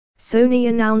Sony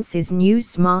announces new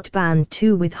SmartBand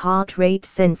 2 with heart rate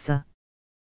sensor.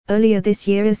 Earlier this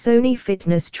year, a Sony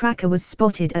fitness tracker was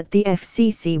spotted at the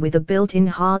FCC with a built-in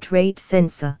heart rate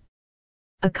sensor.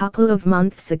 A couple of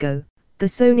months ago, the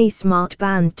Sony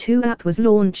SmartBand 2 app was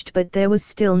launched, but there was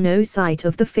still no sight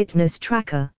of the fitness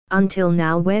tracker, until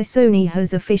now, where Sony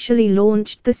has officially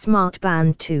launched the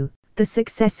SmartBand 2, the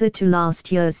successor to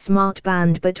last year's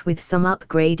SmartBand but with some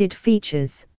upgraded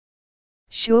features.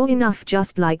 Sure enough,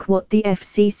 just like what the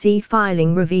FCC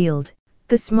filing revealed,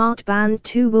 the SmartBand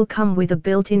 2 will come with a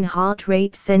built-in heart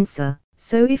rate sensor,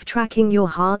 so if tracking your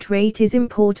heart rate is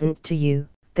important to you,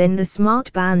 then the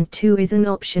SmartBand 2 is an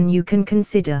option you can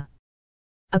consider.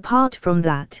 Apart from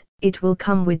that, it will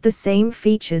come with the same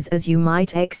features as you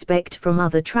might expect from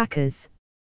other trackers.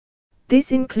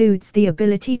 This includes the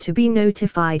ability to be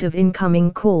notified of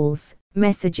incoming calls,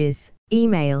 messages,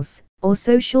 emails, or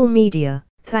social media,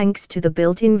 thanks to the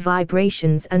built-in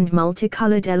vibrations and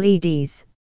multicolored LEDs.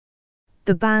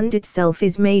 The band itself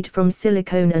is made from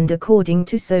silicone, and according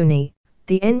to Sony,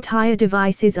 the entire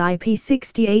device is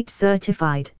IP68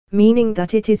 certified, meaning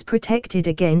that it is protected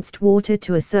against water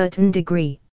to a certain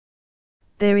degree.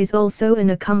 There is also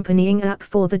an accompanying app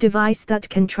for the device that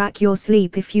can track your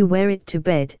sleep if you wear it to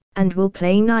bed, and will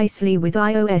play nicely with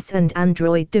iOS and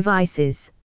Android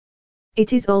devices.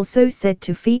 It is also said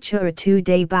to feature a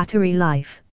 2-day battery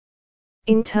life.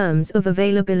 In terms of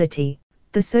availability,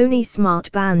 the Sony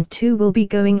SmartBand 2 will be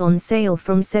going on sale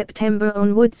from September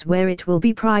onwards, where it will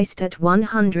be priced at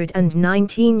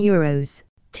 €119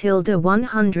 till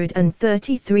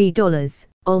 $133,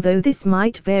 although this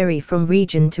might vary from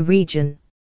region to region.